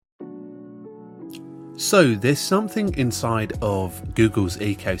So there's something inside of Google's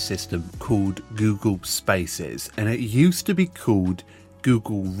ecosystem called Google Spaces, and it used to be called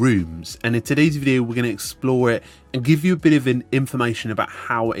Google Rooms. And in today's video, we're going to explore it and give you a bit of information about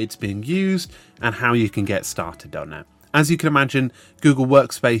how it's being used and how you can get started on it. As you can imagine, Google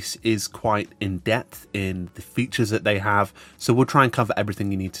Workspace is quite in depth in the features that they have, so we'll try and cover everything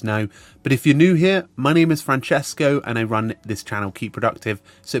you need to know. But if you're new here, my name is Francesco and I run this channel Keep Productive,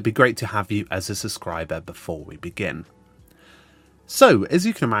 so it'd be great to have you as a subscriber before we begin. So, as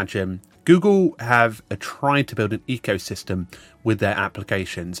you can imagine, Google have tried to build an ecosystem with their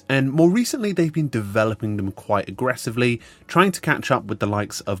applications, and more recently they've been developing them quite aggressively, trying to catch up with the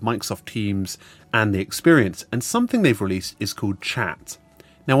likes of Microsoft Teams and the Experience, and something they've released is called Chat.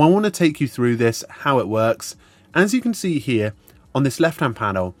 Now I want to take you through this, how it works. As you can see here on this left hand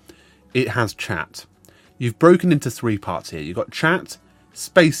panel, it has Chat. You've broken into three parts here. You've got Chat,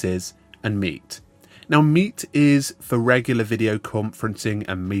 Spaces and Meet. Now Meet is for regular video conferencing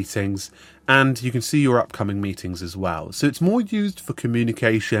and meetings, and you can see your upcoming meetings as well. So it's more used for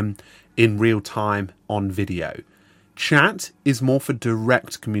communication in real time on video. Chat is more for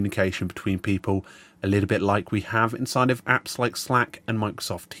direct communication between people, a little bit like we have inside of apps like Slack and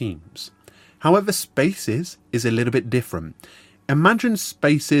Microsoft Teams. However, Spaces is a little bit different. Imagine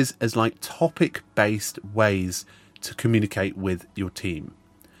Spaces as like topic-based ways to communicate with your team.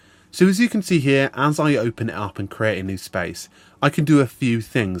 So as you can see here, as I open it up and create a new space, I can do a few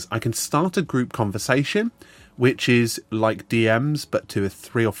things. I can start a group conversation, which is like DMs, but to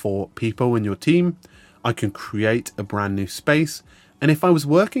 3 or 4 people in your team. I can create a brand new space. And if I was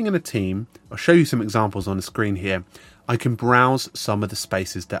working in a team, I'll show you some examples on the screen here. I can browse some of the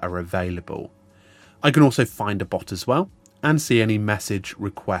spaces that are available. I can also find a bot as well and see any message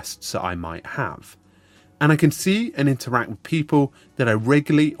requests that I might have. And I can see and interact with people that I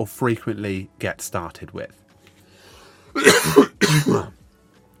regularly or frequently get started with.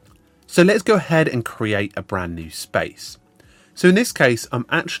 So let's go ahead and create a brand new space. So in this case, I'm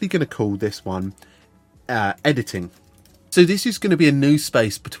actually going to call this one editing. So this is going to be a new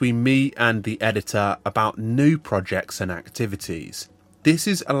space between me and the editor about new projects and activities. This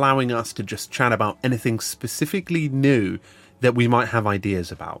is allowing us to just chat about anything specifically new that we might have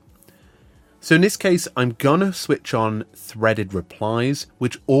ideas about. So in this case, I'm gonna switch on threaded replies,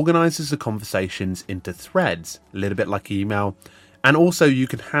 which organizes the conversations into threads, a little bit like email. And also you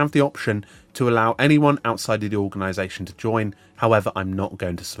can have the option to allow anyone outside of the organization to join. However, I'm not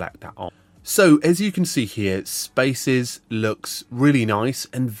going to select that on. So as you can see here, Spaces looks really nice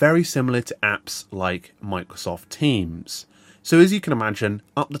and very similar to apps like Microsoft Teams. So as you can imagine,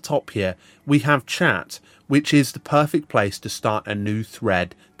 up the top here, we have Chat, which is the perfect place to start a new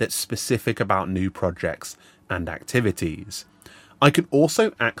thread that's specific about new projects and activities. I can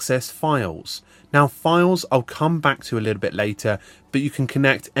also access files. Now files I'll come back to a little bit later, but you can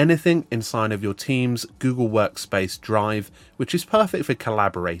connect anything inside of your team's Google Workspace Drive, which is perfect for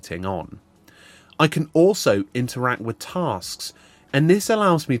collaborating on. I can also interact with tasks, and this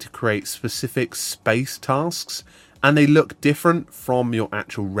allows me to create specific space tasks, and they look different from your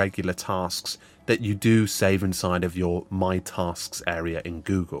actual regular tasks that you do save inside of your My Tasks area in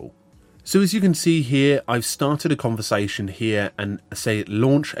Google. So as you can see here, I've started a conversation here and say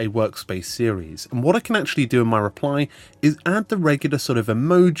launch a workspace series. And what I can actually do in my reply is add the regular sort of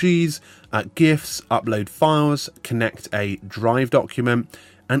emojis, GIFs, upload files, connect a Drive document,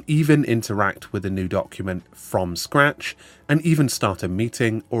 and even interact with a new document from scratch, and even start a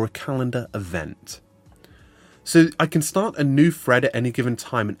meeting or a calendar event. So I can start a new thread at any given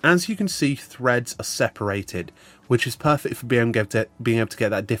time, and as you can see, threads are separated, which is perfect for being able to get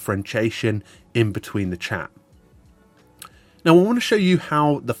that differentiation in between the chat. Now I want to show you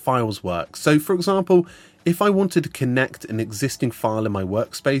how the files work. So for example, if I wanted to connect an existing file in my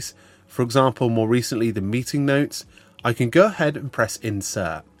workspace, for example, more recently the meeting notes, I can go ahead and press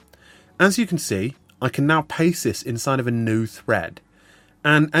insert. As you can see, I can now paste this inside of a new thread.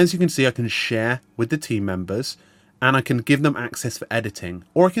 And as you can see, I can share with the team members and I can give them access for editing,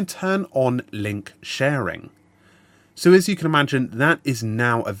 or I can turn on link sharing. So as you can imagine, that is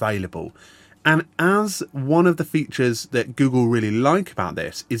now available. And as one of the features that Google really like about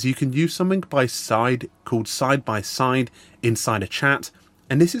this is you can use something called side by side inside a chat.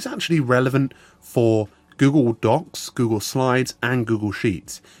 And this is actually relevant for Google Docs, Google Slides and Google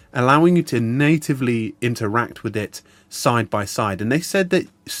Sheets, allowing you to natively interact with it side by side. And they said that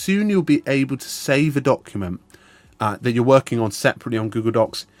soon you'll be able to save a document that you're working on separately on Google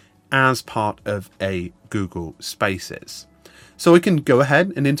Docs as part of a Google Spaces. So I can go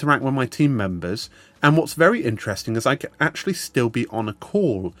ahead and interact with my team members. And what's very interesting is I can actually still be on a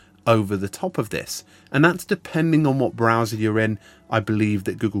call over the top of this. And that's depending on what browser you're in. I believe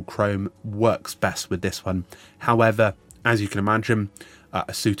that Google Chrome works best with this one. However, as you can imagine,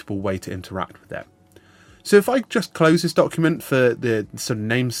 a suitable way to interact with it. So if I just close this document for the sort of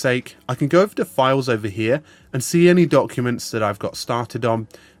namesake, I can go over to files over here and see any documents that I've got started on.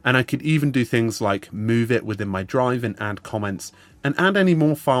 And I could even do things like move it within my drive and add comments and add any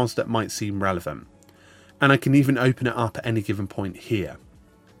more files that might seem relevant. And I can even open it up at any given point here.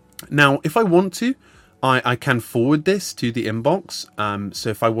 Now, if I want to, I can forward this to the inbox. So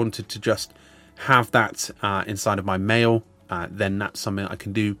if I wanted to just have that inside of my mail, then that's something I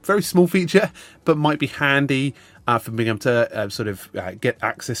can do. Very small feature, but might be handy for being able to get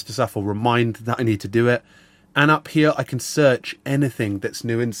access to stuff or remind that I need to do it. And up here, I can search anything that's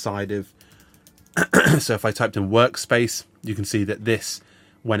new inside of. So if I typed in workspace, you can see that this,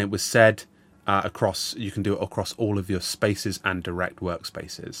 when it was said you can do it across all of your spaces and direct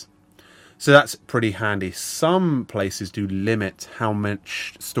workspaces. So that's pretty handy. Some places do limit how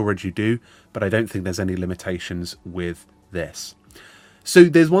much storage you do, but I don't think there's any limitations with this. So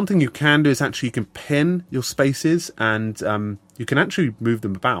there's one thing you can do is actually you can pin your spaces, and you can actually move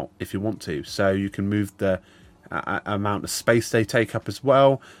them about if you want to. So you can move the amount of space they take up as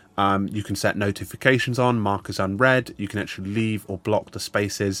well. You can set notifications on, mark as unread. You can actually leave or block the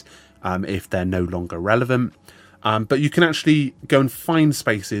spaces if they're no longer relevant. But you can actually go and find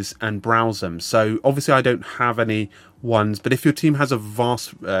spaces and browse them. So obviously I don't have any ones, but if your team has a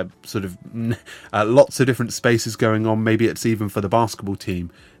vast lots of different spaces going on, maybe it's even for the basketball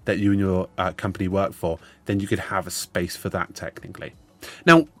team that you and your company work for, then you could have a space for that technically.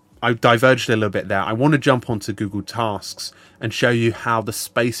 Now, I diverged a little bit there. I want to jump onto Google Tasks and show you how the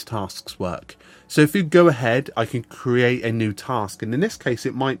space tasks work. So if you go ahead, I can create a new task. And in this case,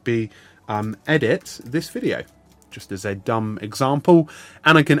 it might be edit this video, just as a dumb example.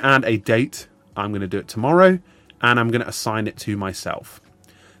 And I can add a date. I'm going to do it tomorrow, and I'm going to assign it to myself.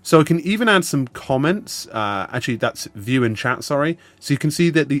 So I can even add some comments. Actually, that's view and chat, sorry. So you can see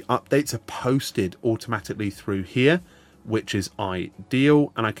that the updates are posted automatically through here, which is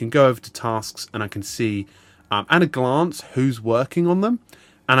ideal. And I can go over to tasks and I can see at a glance who's working on them,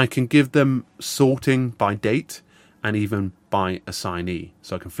 and I can give them sorting by date and even by assignee.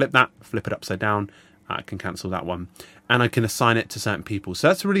 So I can flip it upside down. I can cancel that one, and I can assign it to certain people. So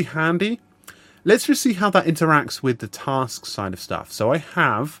that's really handy. Let's just see how that interacts with the task side of stuff. So I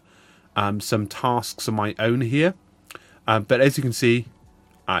have some tasks of my own here, but as you can see,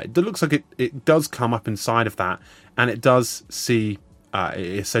 it looks like it does come up inside of that, and it does see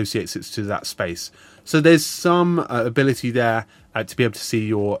it associates it to that space. So there's some ability there to be able to see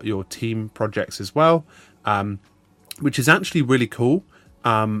your team projects as well, which is actually really cool.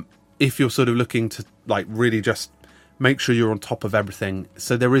 If you're sort of looking to like really just make sure you're on top of everything.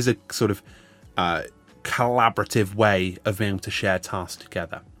 So there is a sort of collaborative way of being able to share tasks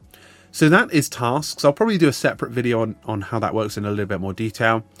together. So that is tasks. I'll probably do a separate video on how that works in a little bit more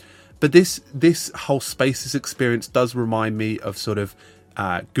detail. But this whole Spaces experience does remind me of sort of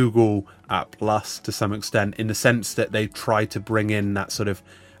Google Plus to some extent, in the sense that they try to bring in that sort of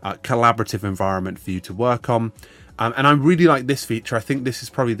collaborative environment for you to work on. And I really like this feature. I think this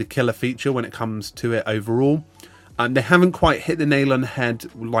is probably the killer feature when it comes to it overall. They haven't quite hit the nail on the head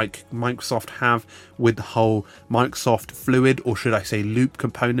like Microsoft have with the whole Microsoft Fluid, or should I say Loop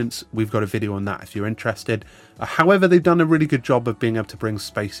components. We've got a video on that if you're interested. However, they've done a really good job of being able to bring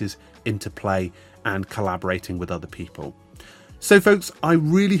Spaces into play and collaborating with other people. So folks, I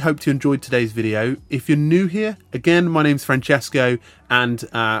really hope you enjoyed today's video. If you're new here, again, my name's Francesco, and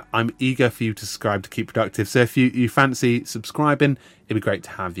I'm eager for you to subscribe to keep productive. So if you fancy subscribing, it'd be great to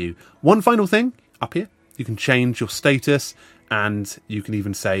have you. One final thing up here. You can change your status, and you can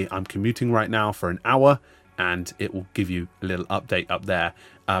even say I'm commuting right now for an hour, and it will give you a little update up there,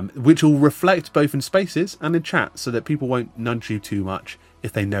 which will reflect both in Spaces and in chat, so that people won't nudge you too much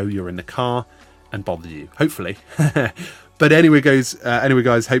if they know you're in the car and bother you, hopefully. But anyway guys,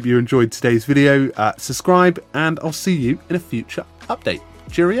 hope you enjoyed today's video. Subscribe, and I'll see you in a future update.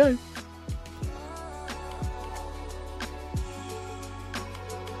 Cheerio.